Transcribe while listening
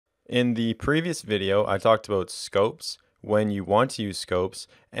In the previous video, I talked about scopes, when you want to use scopes,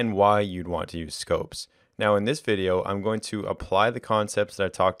 and why you'd want to use scopes. Now in this video, I'm going to apply the concepts that I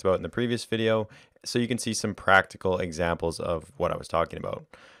talked about in the previous video so you can see some practical examples of what I was talking about.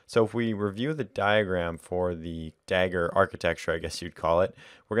 So if we review the diagram for the Dagger architecture, I guess you'd call it,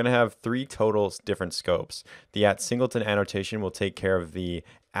 we're going to have three total different scopes. The @singleton annotation will take care of the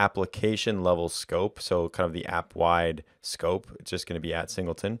application level scope, so kind of the app-wide scope. It's just going to be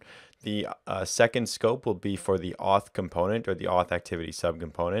 @singleton. The second scope will be for the auth component or the auth activity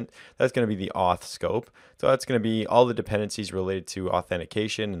subcomponent. That's going to be the auth scope. So that's going to be all the dependencies related to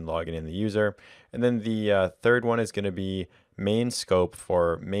authentication and logging in the user. And then the third one is going to be main scope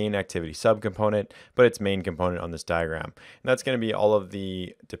for main activity subcomponent, but it's main component on this diagram. And that's going to be all of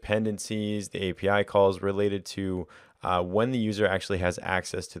the dependencies, the API calls related to when the user actually has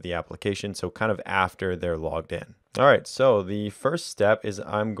access to the application, so kind of after they're logged in. All right, so the first step is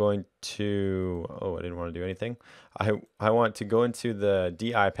I'm going to, I didn't want to do anything. I want to go into the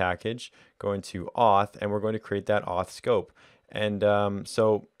DI package, go into auth, and we're going to create that auth scope. And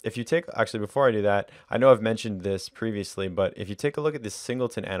so if you take, actually before I do that, I know I've mentioned this previously, but if you take a look at this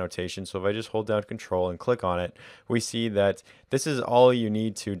singleton annotation, so if I just hold down control and click on it, we see that this is all you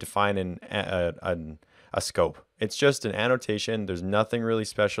need to define a scope. It's just an annotation. There's nothing really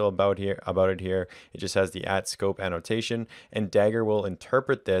special about it here. It just has the @scope annotation, and Dagger will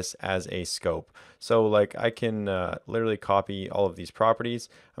interpret this as a scope. So like I can literally copy all of these properties.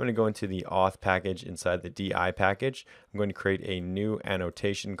 I'm going to go into the auth package inside the DI package. I'm going to create a new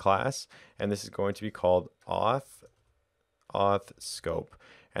annotation class, and this is going to be called auth scope.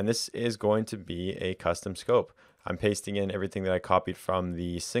 And this is going to be a custom scope. I'm pasting in everything that I copied from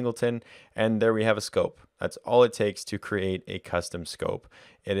the singleton, and there we have a scope. That's all it takes to create a custom scope.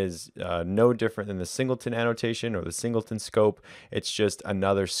 It is no different than the singleton annotation or the singleton scope. It's just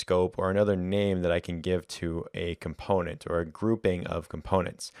another scope or another name that I can give to a component or a grouping of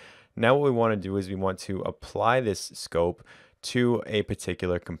components. Now what we want to do is we want to apply this scope to a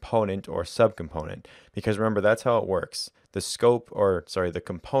particular component or subcomponent, because remember, that's how it works. The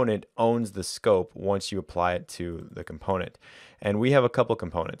component owns the scope once you apply it to the component. And we have a couple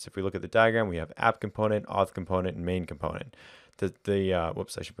components. If we look at the diagram, we have app component, auth component, and main component.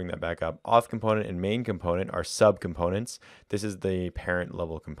 Whoops, I should bring that back up. Auth component and main component are subcomponents. This is the parent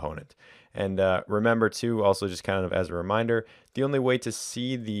level component. And remember too, also just kind of as a reminder, the only way to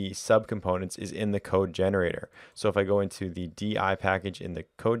see the subcomponents is in the code generator. So if I go into the DI package in the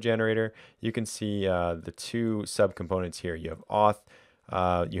code generator, you can see the two subcomponents here. You have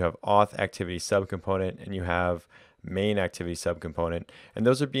auth activity subcomponent, and you have main activity subcomponent, and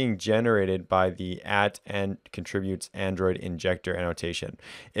those are being generated by the and contributes Android injector annotation.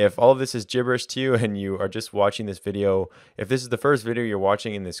 If all of this is gibberish to you and you are just watching this video, if this is the first video you're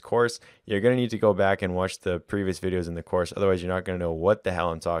watching in this course, you're going to need to go back and watch the previous videos in the course. Otherwise, you're not going to know what the hell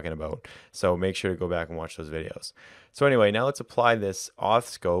I'm talking about. So make sure to go back and watch those videos. So anyway, now let's apply this auth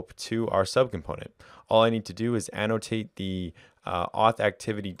scope to our subcomponent. All I need to do is annotate the auth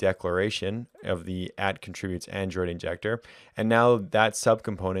activity declaration of the @contributes Android injector, and now that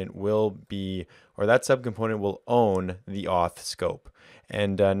subcomponent will own the auth scope.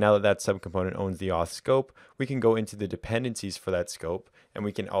 And now that subcomponent owns the auth scope, we can go into the dependencies for that scope, and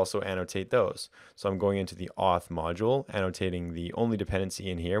we can also annotate those. So I'm going into the auth module, annotating the only dependency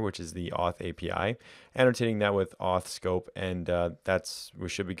in here, which is the auth API, annotating that with auth scope, and we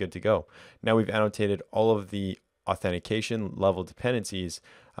should be good to go. Now we've annotated all of the authentication level dependencies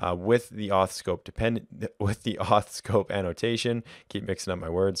with the auth scope annotation. Keep mixing up my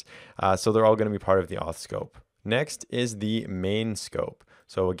words. So they're all going to be part of the auth scope. Next is the main scope.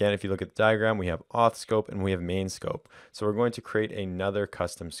 So again, if you look at the diagram, we have auth scope and we have main scope. So we're going to create another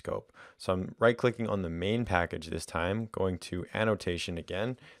custom scope. So I'm right clicking on the main package this time, going to annotation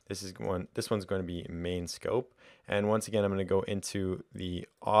again. This one's going to be main scope. And once again, I'm going to go into the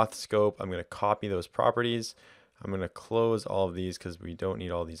auth scope. I'm going to copy those properties. I'm going to close all of these because we don't need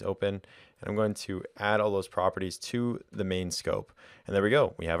all these open. And I'm going to add all those properties to the main scope. And there we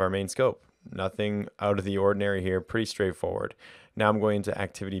go. We have our main scope. Nothing out of the ordinary here. Pretty straightforward. Now I'm going to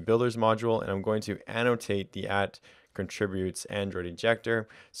activity builders module, and I'm going to annotate the @contributes Android injector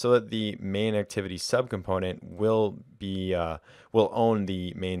so that the main activity subcomponent will own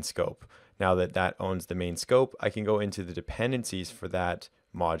the main scope. Now that owns the main scope, I can go into the dependencies for that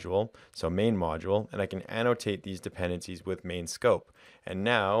module, so main module, and I can annotate these dependencies with main scope. And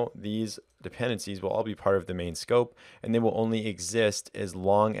now these dependencies will all be part of the main scope, and they will only exist as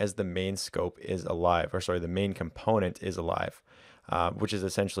long as the main scope is alive, the main component is alive, which is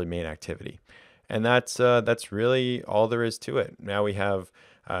essentially main activity. And that's really all there is to it. Now we have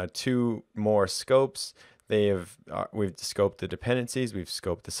two more scopes. We've scoped the dependencies, we've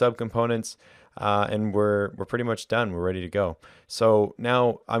scoped the subcomponents, and we're pretty much done. We're ready to go. So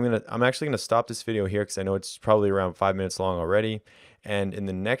now I'm actually gonna stop this video here because I know it's probably around 5 minutes long already. And in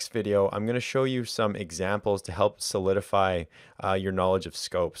the next video, I'm going to show you some examples to help solidify your knowledge of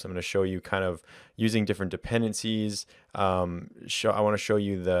scopes. I'm going to show you kind of using different dependencies. I want to show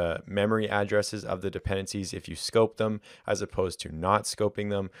you the memory addresses of the dependencies if you scope them as opposed to not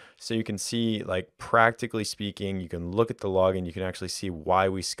scoping them. So you can see, like, practically speaking, you can look at the log and you can actually see why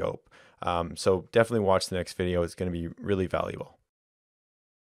we scope. So definitely watch the next video. It's going to be really valuable.